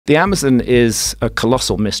The Amazon is a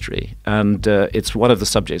colossal mystery, and it's one of the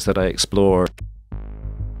subjects that I explore.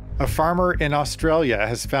 A farmer in Australia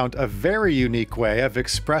has found a very unique way of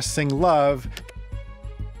expressing love.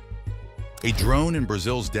 A drone in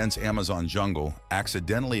Brazil's dense Amazon jungle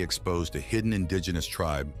accidentally exposed a hidden indigenous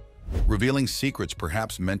tribe, revealing secrets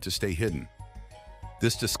perhaps meant to stay hidden.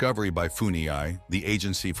 This discovery by FUNAI, the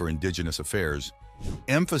Agency for Indigenous Affairs,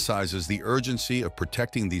 emphasizes the urgency of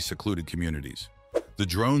protecting these secluded communities. The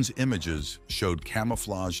drone's images showed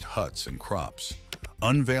camouflaged huts and crops,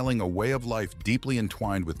 unveiling a way of life deeply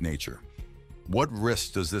entwined with nature. What risks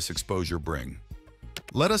does this exposure bring?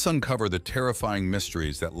 Let us uncover the terrifying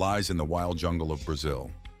mysteries that lies in the wild jungle of Brazil.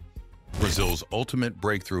 Brazil's ultimate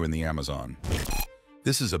breakthrough in the Amazon.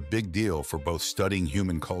 This is a big deal for both studying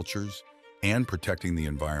human cultures and protecting the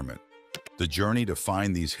environment. The journey to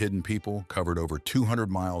find these hidden people covered over 200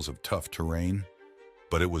 miles of tough terrain,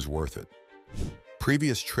 but it was worth it.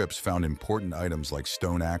 Previous trips found important items like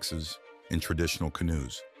stone axes and traditional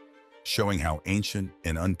canoes, showing how ancient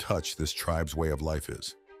and untouched this tribe's way of life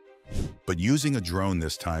is. But using a drone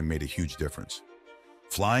this time made a huge difference.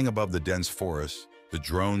 Flying above the dense forest, the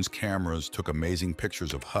drone's cameras took amazing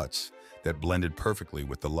pictures of huts that blended perfectly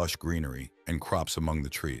with the lush greenery and crops among the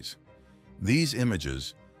trees. These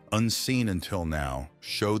images, unseen until now,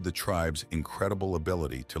 showed the tribe's incredible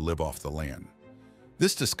ability to live off the land.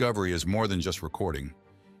 This discovery is more than just recording.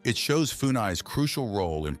 It shows FUNAI's crucial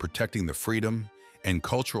role in protecting the freedom and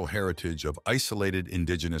cultural heritage of isolated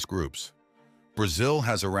indigenous groups. Brazil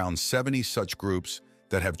has around 70 such groups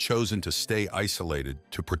that have chosen to stay isolated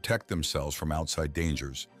to protect themselves from outside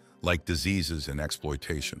dangers, like diseases and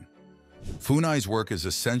exploitation. FUNAI's work is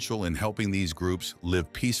essential in helping these groups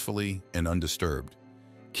live peacefully and undisturbed,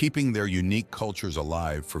 keeping their unique cultures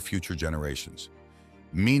alive for future generations.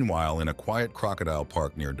 Meanwhile, in a quiet crocodile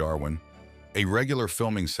park near Darwin, a regular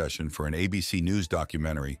filming session for an ABC News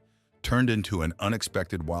documentary turned into an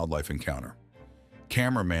unexpected wildlife encounter.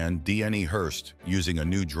 Cameraman D.N.E. Hurst, using a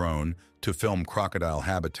new drone to film crocodile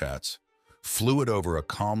habitats, flew it over a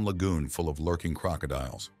calm lagoon full of lurking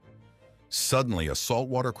crocodiles. Suddenly, a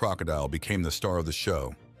saltwater crocodile became the star of the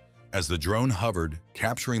show. As the drone hovered,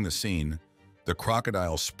 capturing the scene, the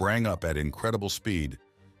crocodile sprang up at incredible speed,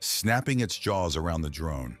 snapping its jaws around the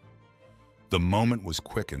drone. The moment was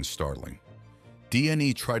quick and startling.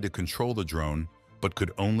 D.N.E. tried to control the drone, but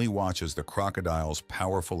could only watch as the crocodile's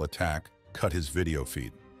powerful attack cut his video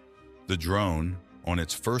feed. The drone, on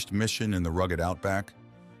its first mission in the rugged outback,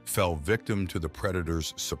 fell victim to the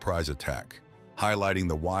predator's surprise attack, highlighting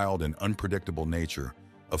the wild and unpredictable nature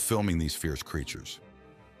of filming these fierce creatures.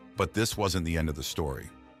 But this wasn't the end of the story.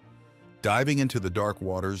 Diving into the dark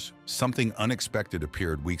waters, something unexpected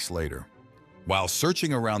appeared weeks later. While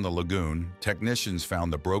searching around the lagoon, technicians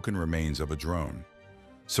found the broken remains of a drone.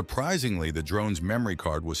 Surprisingly, the drone's memory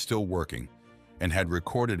card was still working and had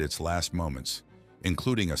recorded its last moments,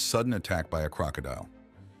 including a sudden attack by a crocodile.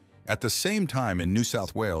 At the same time, in New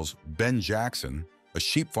South Wales, Ben Jackson, a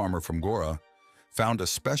sheep farmer from Gora, found a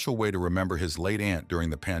special way to remember his late aunt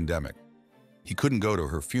during the pandemic. He couldn't go to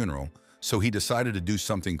her funeral, so he decided to do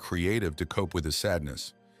something creative to cope with his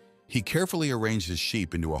sadness. He carefully arranged his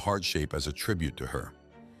sheep into a heart shape as a tribute to her.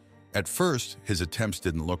 At first, his attempts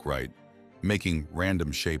didn't look right, making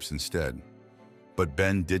random shapes instead. But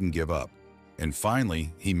Ben didn't give up, and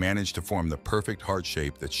finally, he managed to form the perfect heart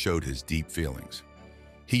shape that showed his deep feelings.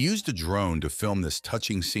 He used a drone to film this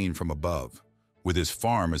touching scene from above, with his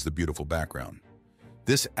farm as the beautiful background.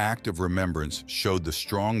 This act of remembrance showed the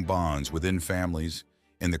strong bonds within families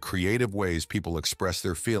and the creative ways people express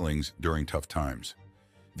their feelings during tough times.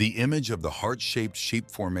 The image of the heart-shaped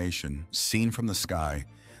sheep formation, seen from the sky,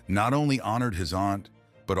 not only honored his aunt,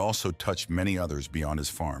 but also touched many others beyond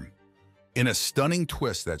his farm. In a stunning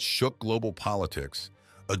twist that shook global politics,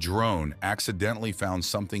 a drone accidentally found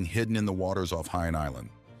something hidden in the waters off Hainan Island.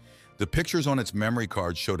 The pictures on its memory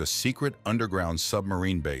card showed a secret underground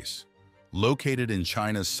submarine base. Located in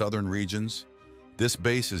China's southern regions, this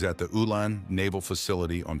base is at the Ulan Naval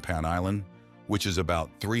Facility on Pan Island, which is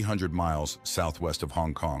about 300 miles southwest of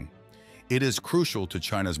Hong Kong. It is crucial to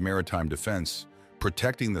China's maritime defense,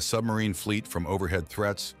 protecting the submarine fleet from overhead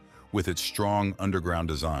threats with its strong underground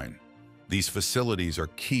design. These facilities are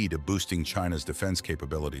key to boosting China's defense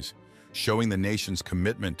capabilities, showing the nation's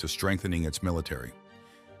commitment to strengthening its military.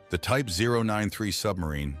 The Type 093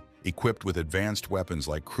 submarine, equipped with advanced weapons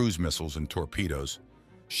like cruise missiles and torpedoes,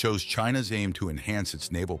 shows China's aim to enhance its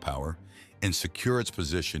naval power and secure its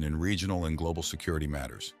position in regional and global security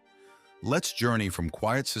matters. Let's journey from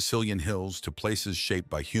quiet Sicilian hills to places shaped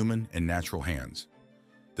by human and natural hands.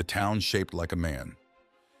 The town shaped like a man.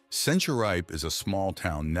 Centuripe is a small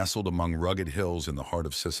town nestled among rugged hills in the heart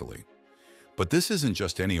of Sicily. But this isn't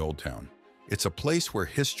just any old town. It's a place where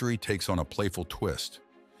history takes on a playful twist,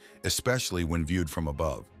 especially when viewed from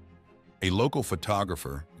above. A local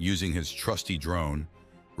photographer, using his trusty drone,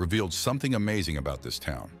 revealed something amazing about this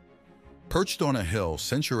town. Perched on a hill,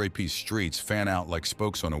 Centuripe's streets fan out like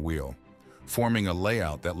spokes on a wheel, forming a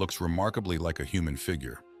layout that looks remarkably like a human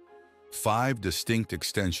figure. 5 distinct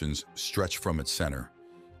extensions stretch from its center,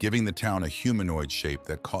 giving the town a humanoid shape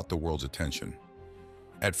that caught the world's attention.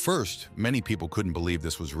 At first, many people couldn't believe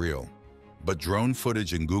this was real, but drone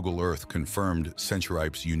footage and Google Earth confirmed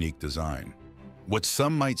Centuripe's unique design. What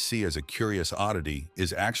some might see as a curious oddity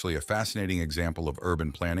is actually a fascinating example of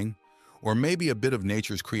urban planning, or maybe a bit of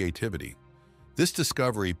nature's creativity. This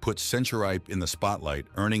discovery puts Centuripe in the spotlight,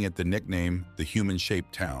 earning it the nickname the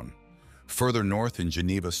human-shaped town. Further north in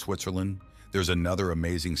Geneva, Switzerland, there's another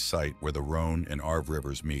amazing site where the Rhone and Arve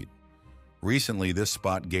rivers meet. Recently, this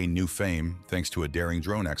spot gained new fame thanks to a daring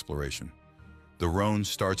drone exploration. The Rhone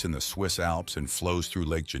starts in the Swiss Alps and flows through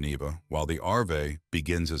Lake Geneva, while the Arve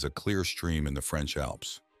begins as a clear stream in the French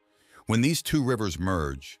Alps. When these two rivers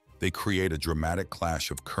merge, they create a dramatic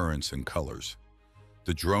clash of currents and colors.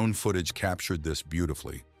 The drone footage captured this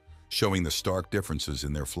beautifully, showing the stark differences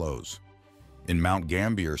in their flows. In Mount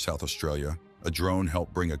Gambier, South Australia, a drone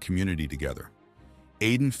helped bring a community together.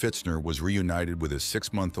 Aidan Fitzner was reunited with his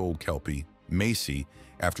 6-month-old Kelpie, Macy,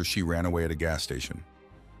 after she ran away at a gas station.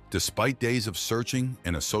 Despite days of searching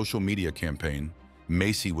and a social media campaign,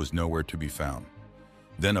 Macy was nowhere to be found.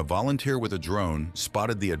 Then a volunteer with a drone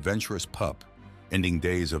spotted the adventurous pup, ending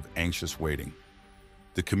days of anxious waiting.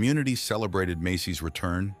 The community celebrated Macy's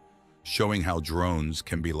return, showing how drones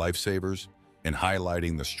can be lifesavers and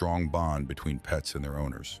highlighting the strong bond between pets and their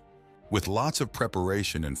owners. With lots of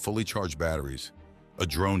preparation and fully charged batteries, a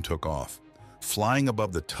drone took off, flying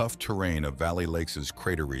above the tough terrain of Valley Lakes'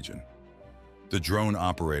 crater region. The drone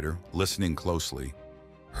operator, listening closely,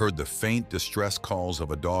 heard the faint distress calls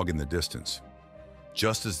of a dog in the distance.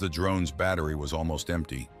 Just as the drone's battery was almost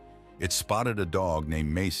empty, it spotted a dog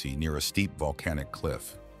named Macy near a steep volcanic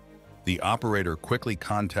cliff. The operator quickly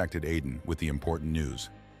contacted Aidan with the important news.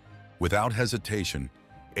 Without hesitation,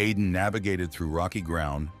 Aidan navigated through rocky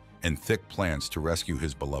ground and thick plants to rescue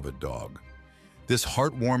his beloved dog. This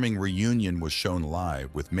heartwarming reunion was shown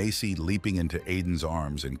live, with Macy leaping into Aidan's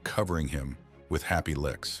arms and covering him with happy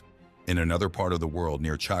licks. In another part of the world,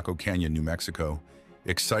 near Chaco Canyon, New Mexico,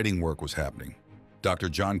 exciting work was happening. Dr.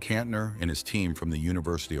 John Cantner and his team from the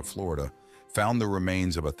University of Florida found the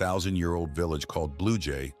remains of a 1,000-year-old village called Blue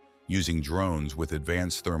Jay using drones with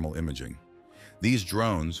advanced thermal imaging. These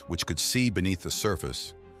drones, which could see beneath the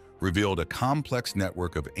surface, revealed a complex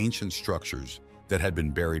network of ancient structures that had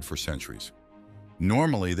been buried for centuries.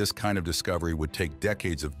 Normally, this kind of discovery would take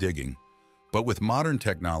decades of digging, but with modern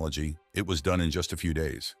technology, it was done in just a few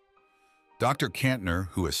days. Dr. Cantner,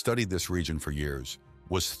 who has studied this region for years,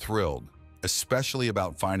 was thrilled, especially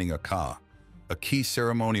about finding a ka, a key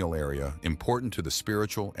ceremonial area important to the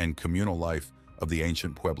spiritual and communal life of the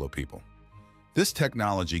ancient Pueblo people. This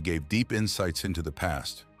technology gave deep insights into the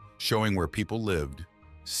past, showing where people lived,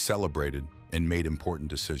 celebrated, and made important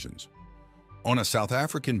decisions. On a South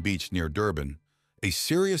African beach near Durban, a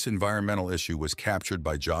serious environmental issue was captured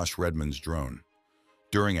by Josh Redmond's drone.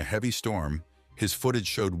 During a heavy storm, his footage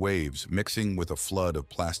showed waves mixing with a flood of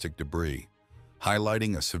plastic debris,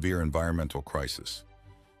 highlighting a severe environmental crisis.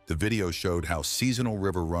 The video showed how seasonal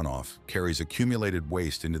river runoff carries accumulated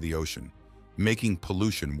waste into the ocean, making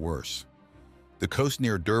pollution worse. The coast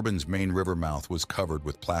near Durban's main river mouth was covered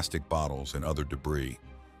with plastic bottles and other debris,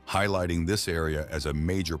 highlighting this area as a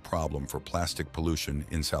major problem for plastic pollution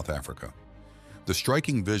in South Africa. The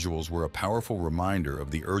striking visuals were a powerful reminder of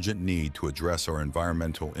the urgent need to address our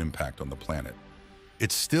environmental impact on the planet.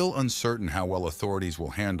 It's still uncertain how well authorities will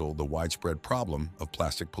handle the widespread problem of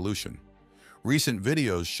plastic pollution. Recent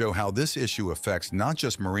videos show how this issue affects not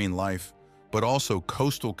just marine life, but also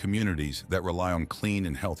coastal communities that rely on clean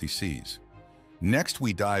and healthy seas. Next,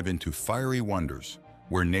 we dive into fiery wonders,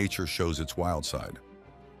 where nature shows its wild side.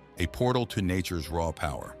 A portal to nature's raw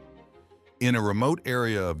power. In a remote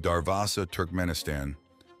area of Darvasa, Turkmenistan,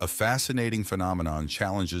 a fascinating phenomenon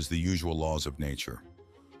challenges the usual laws of nature.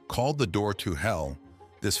 Called the Door to Hell,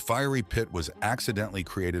 this fiery pit was accidentally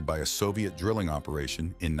created by a Soviet drilling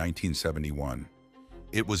operation in 1971.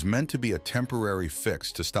 It was meant to be a temporary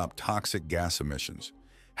fix to stop toxic gas emissions.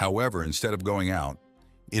 However, instead of going out,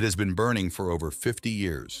 it has been burning for over 50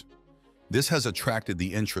 years. This has attracted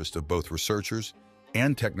the interest of both researchers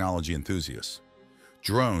and technology enthusiasts.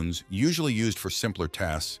 Drones, usually used for simpler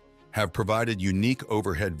tasks, have provided unique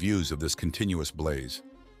overhead views of this continuous blaze.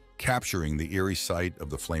 capturing the eerie sight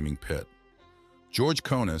of the flaming pit. George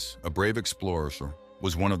Conus, a brave explorer,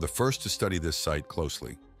 was one of the first to study this site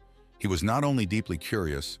closely. He was not only deeply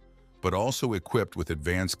curious, but also equipped with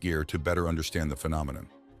advanced gear to better understand the phenomenon.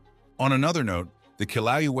 On another note, the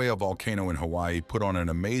Kilauea volcano in Hawaii put on an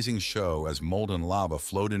amazing show as molten lava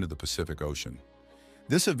flowed into the Pacific Ocean.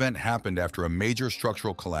 This event happened after a major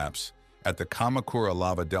structural collapse at the Kamakura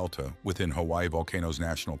Lava Delta within Hawaii Volcanoes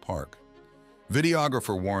National Park.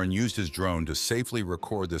 Videographer Warren used his drone to safely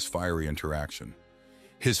record this fiery interaction.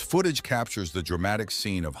 His footage captures the dramatic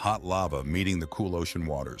scene of hot lava meeting the cool ocean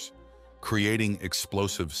waters, creating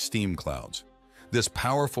explosive steam clouds. This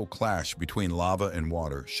powerful clash between lava and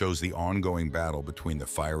water shows the ongoing battle between the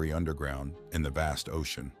fiery underground and the vast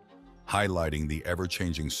ocean, highlighting the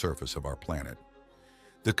ever-changing surface of our planet.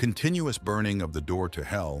 The continuous burning of the door to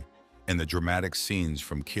hell and the dramatic scenes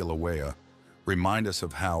from Kilauea remind us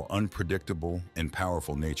of how unpredictable and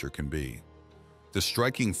powerful nature can be. The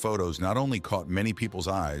striking photos not only caught many people's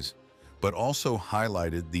eyes, but also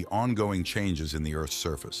highlighted the ongoing changes in the Earth's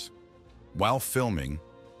surface. While filming,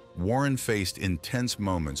 Warren faced intense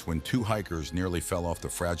moments when two hikers nearly fell off the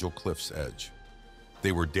fragile cliff's edge.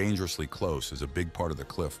 They were dangerously close as a big part of the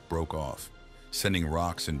cliff broke off, sending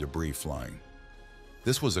rocks and debris flying.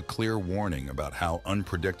 This was a clear warning about how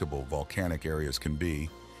unpredictable volcanic areas can be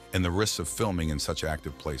and the risks of filming in such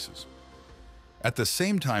active places. At the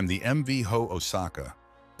same time, the MV Ho Osaka,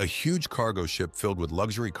 a huge cargo ship filled with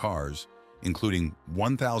luxury cars, including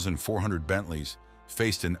 1,400 Bentleys,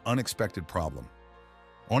 faced an unexpected problem.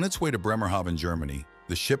 On its way to Bremerhaven, Germany,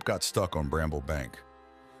 the ship got stuck on Bramble Bank.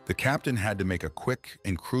 The captain had to make a quick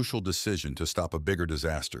and crucial decision to stop a bigger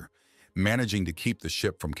disaster, managing to keep the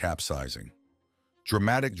ship from capsizing.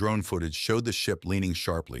 Dramatic drone footage showed the ship leaning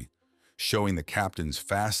sharply, showing the captain's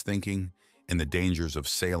fast thinking and the dangers of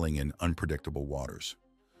sailing in unpredictable waters.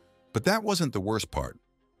 But that wasn't the worst part.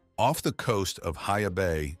 Off the coast of Haya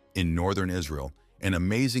Bay in northern Israel, an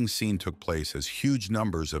amazing scene took place as huge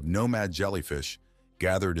numbers of nomad jellyfish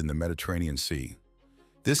gathered in the Mediterranean Sea.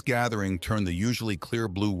 This gathering turned the usually clear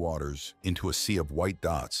blue waters into a sea of white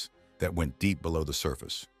dots that went deep below the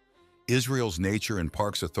surface. Israel's Nature and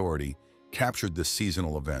Parks Authority captured this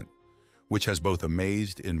seasonal event, which has both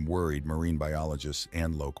amazed and worried marine biologists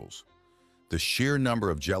and locals. The sheer number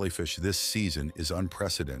of jellyfish this season is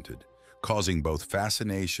unprecedented, causing both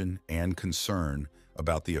fascination and concern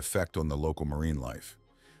about the effect on the local marine life.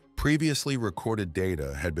 Previously recorded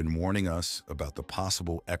data had been warning us about the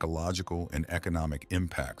possible ecological and economic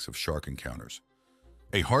impacts of shark encounters.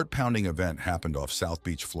 A heart-pounding event happened off South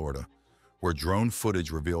Beach, Florida, where drone footage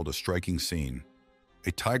revealed a striking scene.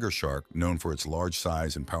 A tiger shark, known for its large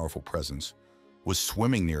size and powerful presence, was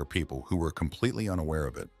swimming near people who were completely unaware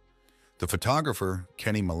of it. The photographer,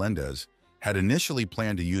 Kenny Melendez, had initially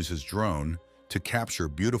planned to use his drone to capture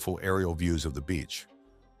beautiful aerial views of the beach.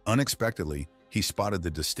 Unexpectedly, he spotted the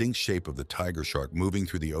distinct shape of the tiger shark moving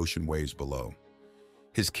through the ocean waves below.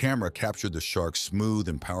 His camera captured the shark's smooth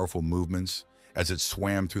and powerful movements as it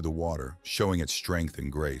swam through the water, showing its strength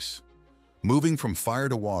and grace. Moving from fire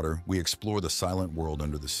to water, we explore the silent world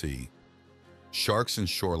under the sea. Sharks and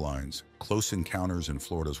shorelines, close encounters in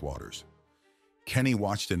Florida's waters. Kenny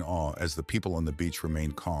watched in awe as the people on the beach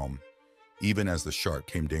remained calm, even as the shark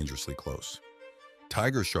came dangerously close.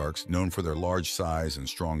 Tiger sharks, known for their large size and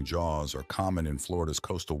strong jaws, are common in Florida's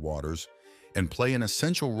coastal waters and play an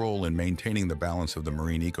essential role in maintaining the balance of the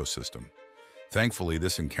marine ecosystem. Thankfully,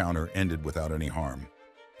 this encounter ended without any harm.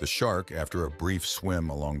 The shark, after a brief swim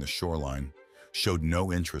along the shoreline, showed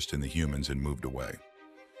no interest in the humans and moved away.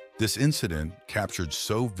 This incident, captured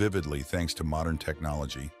so vividly thanks to modern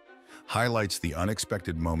technology, highlights the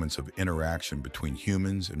unexpected moments of interaction between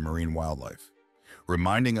humans and marine wildlife,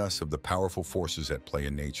 reminding us of the powerful forces at play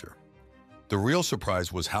in nature. The real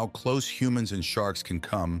surprise was how close humans and sharks can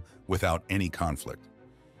come without any conflict.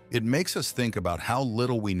 It makes us think about how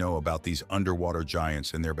little we know about these underwater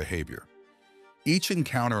giants and their behavior. Each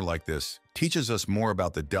encounter like this teaches us more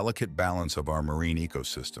about the delicate balance of our marine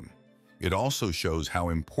ecosystem. It also shows how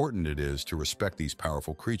important it is to respect these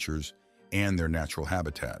powerful creatures and their natural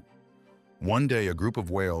habitat. One day, a group of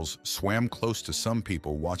whales swam close to some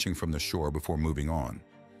people watching from the shore before moving on.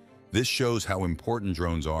 This shows how important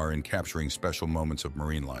drones are in capturing special moments of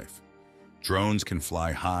marine life. Drones can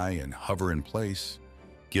fly high and hover in place,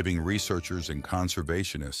 giving researchers and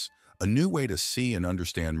conservationists a new way to see and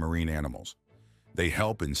understand marine animals. They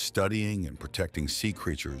help in studying and protecting sea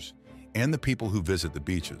creatures and the people who visit the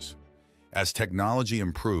beaches. As technology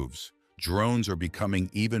improves, drones are becoming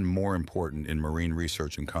even more important in marine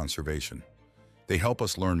research and conservation. They help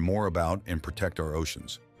us learn more about and protect our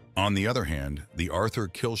oceans. On the other hand, the Arthur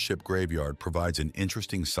Kill Ship Graveyard provides an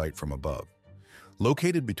interesting sight from above.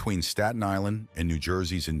 Located between Staten Island and New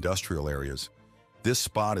Jersey's industrial areas, this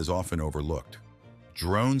spot is often overlooked.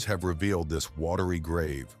 Drones have revealed this watery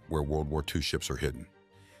grave where World War II ships are hidden.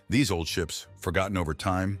 These old ships, forgotten over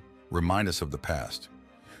time, remind us of the past.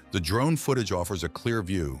 The drone footage offers a clear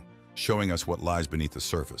view, showing us what lies beneath the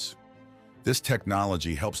surface. This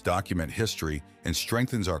technology helps document history and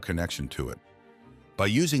strengthens our connection to it. By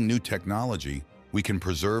using new technology, we can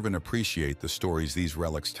preserve and appreciate the stories these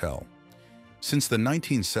relics tell. Since the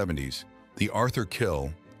 1970s, the Arthur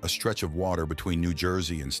Kill, a stretch of water between New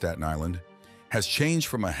Jersey and Staten Island, has changed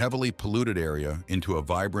from a heavily polluted area into a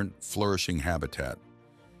vibrant, flourishing habitat.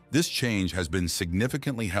 This change has been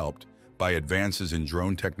significantly helped by advances in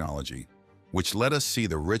drone technology, which let us see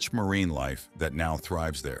the rich marine life that now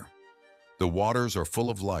thrives there. The waters are full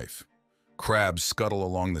of life. Crabs scuttle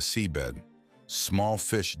along the seabed, small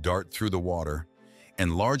fish dart through the water,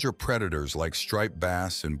 and larger predators like striped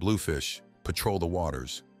bass and bluefish patrol the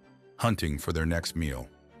waters, hunting for their next meal.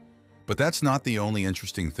 But that's not the only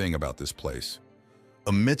interesting thing about this place.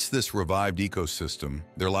 Amidst this revived ecosystem,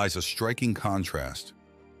 there lies a striking contrast: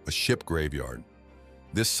 a ship graveyard.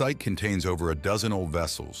 This site contains over a dozen old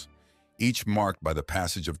vessels, each marked by the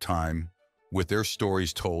passage of time, with their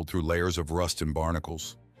stories told through layers of rust and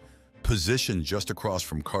barnacles. Positioned just across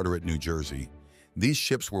from Carteret, New Jersey, these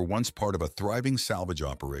ships were once part of a thriving salvage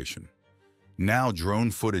operation. Now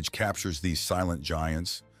drone footage captures these silent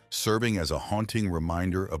giants, serving as a haunting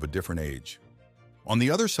reminder of a different age. On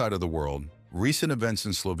the other side of the world, recent events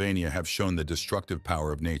in Slovenia have shown the destructive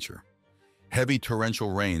power of nature. Heavy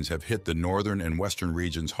torrential rains have hit the northern and western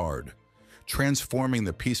regions hard, transforming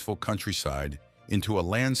the peaceful countryside into a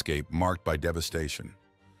landscape marked by devastation.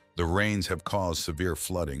 The rains have caused severe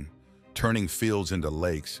flooding, turning fields into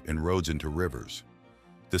lakes and roads into rivers.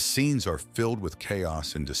 The scenes are filled with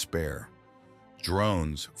chaos and despair.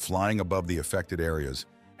 Drones, flying above the affected areas,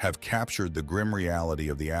 have captured the grim reality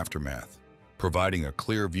of the aftermath, providing a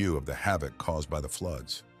clear view of the havoc caused by the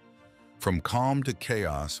floods. From calm to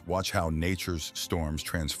chaos, watch how nature's storms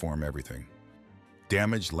transform everything.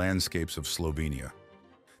 Damaged landscapes of Slovenia.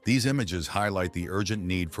 These images highlight the urgent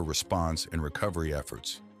need for response and recovery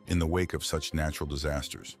efforts in the wake of such natural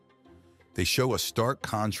disasters. They show a stark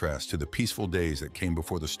contrast to the peaceful days that came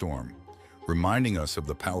before the storm, reminding us of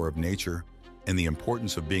the power of nature and the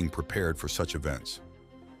importance of being prepared for such events.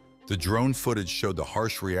 The drone footage showed the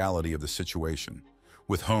harsh reality of the situation,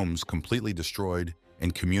 with homes completely destroyed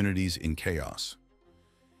and communities in chaos.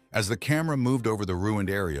 As the camera moved over the ruined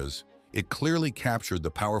areas, it clearly captured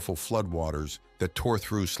the powerful floodwaters that tore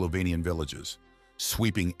through Slovenian villages,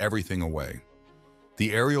 sweeping everything away.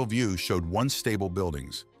 The aerial view showed once stable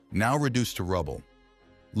buildings, now reduced to rubble,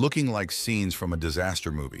 looking like scenes from a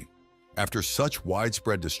disaster movie. After such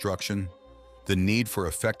widespread destruction, the need for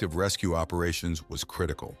effective rescue operations was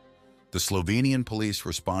critical. The Slovenian police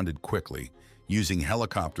responded quickly, using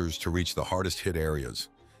helicopters to reach the hardest-hit areas,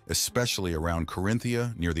 especially around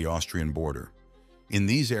Carinthia near the Austrian border. In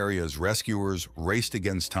these areas, rescuers raced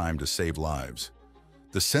against time to save lives.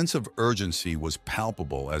 The sense of urgency was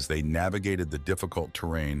palpable as they navigated the difficult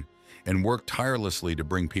terrain and worked tirelessly to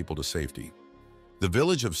bring people to safety. The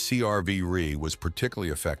village of Crvri was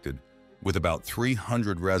particularly affected, with about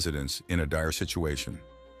 300 residents in a dire situation.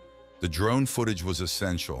 The drone footage was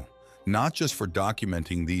essential, not just for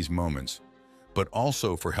documenting these moments, but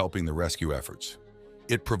also for helping the rescue efforts.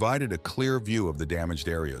 It provided a clear view of the damaged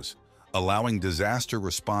areas, allowing disaster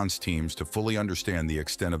response teams to fully understand the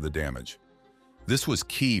extent of the damage. This was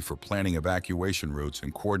key for planning evacuation routes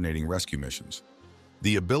and coordinating rescue missions.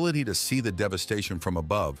 The ability to see the devastation from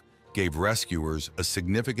above gave rescuers a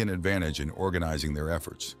significant advantage in organizing their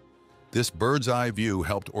efforts. This bird's-eye view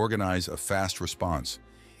helped organize a fast response,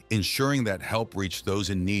 ensuring that help reached those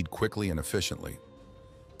in need quickly and efficiently.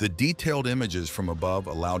 The detailed images from above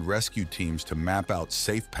allowed rescue teams to map out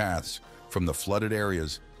safe paths from the flooded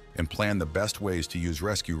areas and plan the best ways to use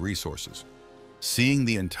rescue resources. Seeing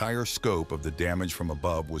the entire scope of the damage from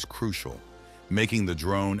above was crucial, making the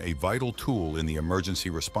drone a vital tool in the emergency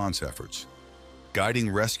response efforts, guiding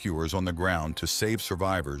rescuers on the ground to save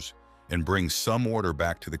survivors and bring some order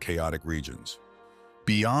back to the chaotic regions.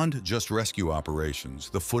 Beyond just rescue operations,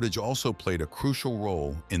 the footage also played a crucial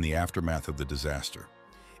role in the aftermath of the disaster.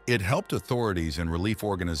 It helped authorities and relief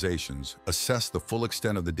organizations assess the full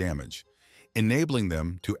extent of the damage, enabling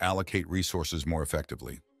them to allocate resources more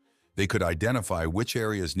effectively. They could identify which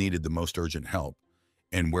areas needed the most urgent help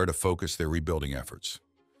and where to focus their rebuilding efforts.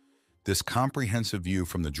 This comprehensive view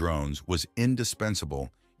from the drones was indispensable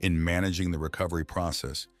in managing the recovery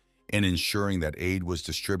process and ensuring that aid was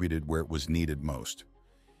distributed where it was needed most.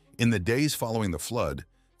 In the days following the flood,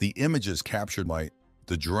 the images captured by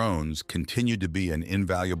the drones continued to be an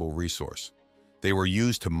invaluable resource. They were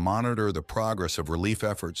used to monitor the progress of relief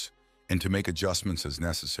efforts and to make adjustments as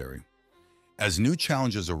necessary. As new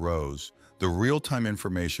challenges arose, the real-time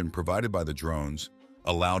information provided by the drones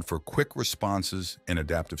allowed for quick responses and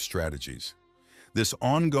adaptive strategies. This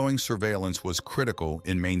ongoing surveillance was critical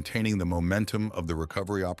in maintaining the momentum of the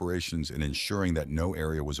recovery operations and ensuring that no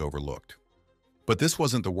area was overlooked. But this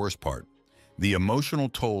wasn't the worst part. The emotional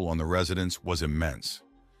toll on the residents was immense.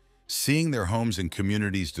 Seeing their homes and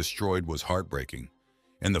communities destroyed was heartbreaking,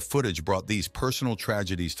 and the footage brought these personal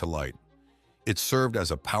tragedies to light. It served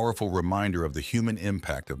as a powerful reminder of the human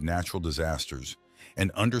impact of natural disasters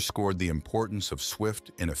and underscored the importance of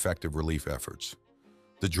swift and effective relief efforts.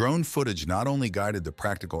 The drone footage not only guided the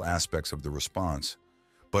practical aspects of the response,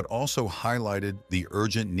 but also highlighted the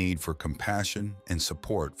urgent need for compassion and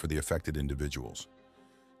support for the affected individuals.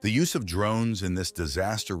 The use of drones in this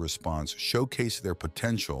disaster response showcased their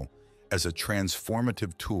potential as a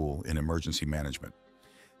transformative tool in emergency management.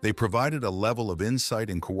 They provided a level of insight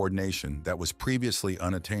and coordination that was previously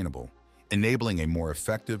unattainable, enabling a more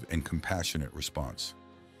effective and compassionate response.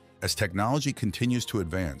 As technology continues to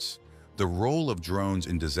advance, the role of drones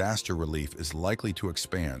in disaster relief is likely to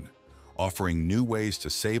expand, offering new ways to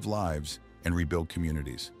save lives and rebuild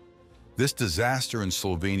communities. This disaster in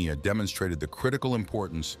Slovenia demonstrated the critical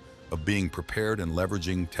importance of being prepared and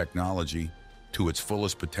leveraging technology to its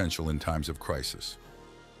fullest potential in times of crisis.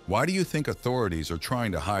 Why do you think authorities are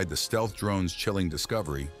trying to hide the stealth drone's chilling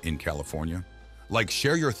discovery in California?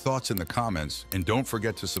 Share your thoughts in the comments, and don't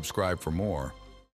forget to subscribe for more.